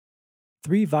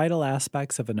Three vital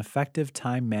aspects of an effective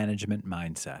time management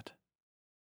mindset.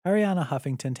 Ariana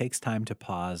Huffington takes time to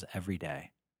pause every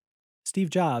day. Steve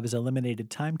Jobs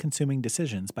eliminated time-consuming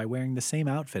decisions by wearing the same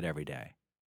outfit every day.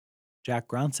 Jack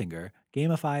Grunsinger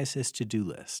gamifies his to-do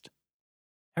list.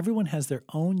 Everyone has their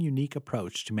own unique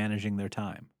approach to managing their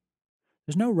time.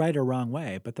 There's no right or wrong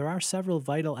way, but there are several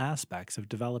vital aspects of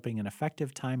developing an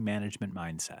effective time management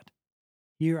mindset.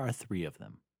 Here are three of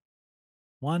them.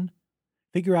 1.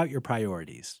 Figure out your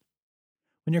priorities.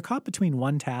 When you're caught between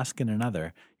one task and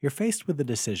another, you're faced with a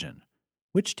decision.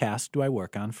 Which task do I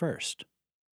work on first?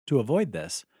 To avoid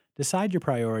this, decide your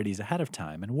priorities ahead of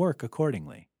time and work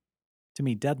accordingly. To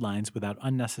meet deadlines without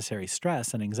unnecessary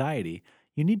stress and anxiety,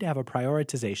 you need to have a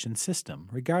prioritization system,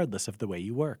 regardless of the way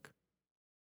you work.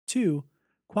 2.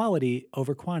 Quality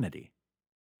over quantity.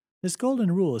 This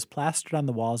golden rule is plastered on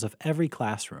the walls of every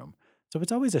classroom, so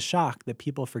it's always a shock that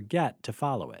people forget to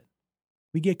follow it.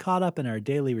 We get caught up in our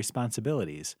daily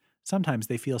responsibilities. Sometimes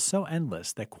they feel so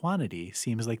endless that quantity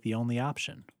seems like the only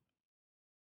option.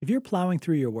 If you're plowing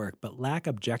through your work but lack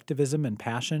objectivism and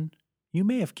passion, you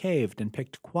may have caved and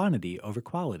picked quantity over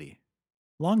quality.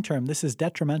 Long-term, this is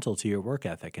detrimental to your work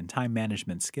ethic and time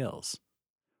management skills.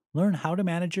 Learn how to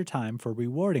manage your time for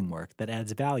rewarding work that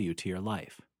adds value to your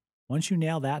life. Once you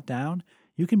nail that down,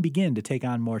 you can begin to take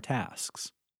on more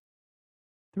tasks.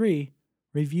 3.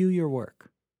 Review your work.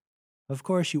 Of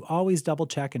course, you always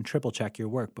double-check and triple-check your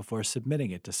work before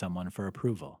submitting it to someone for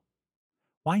approval.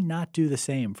 Why not do the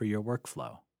same for your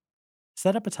workflow?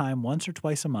 Set up a time once or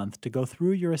twice a month to go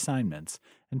through your assignments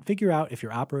and figure out if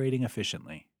you're operating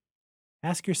efficiently.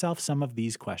 Ask yourself some of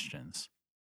these questions.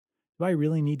 Do I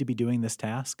really need to be doing this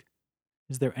task?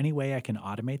 Is there any way I can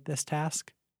automate this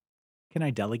task? Can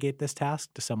I delegate this task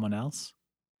to someone else?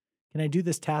 Can I do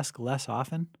this task less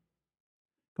often?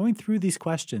 Going through these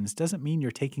questions doesn't mean you're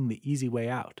taking the easy way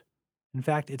out. In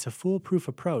fact, it's a foolproof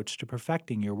approach to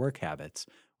perfecting your work habits,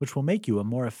 which will make you a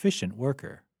more efficient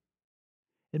worker.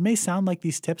 It may sound like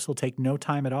these tips will take no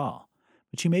time at all,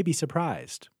 but you may be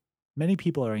surprised. Many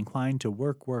people are inclined to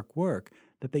work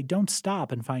that they don't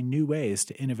stop and find new ways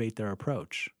to innovate their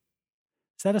approach.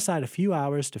 Set aside a few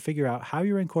hours to figure out how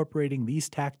you're incorporating these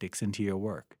tactics into your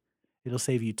work. It'll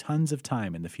save you tons of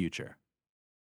time in the future.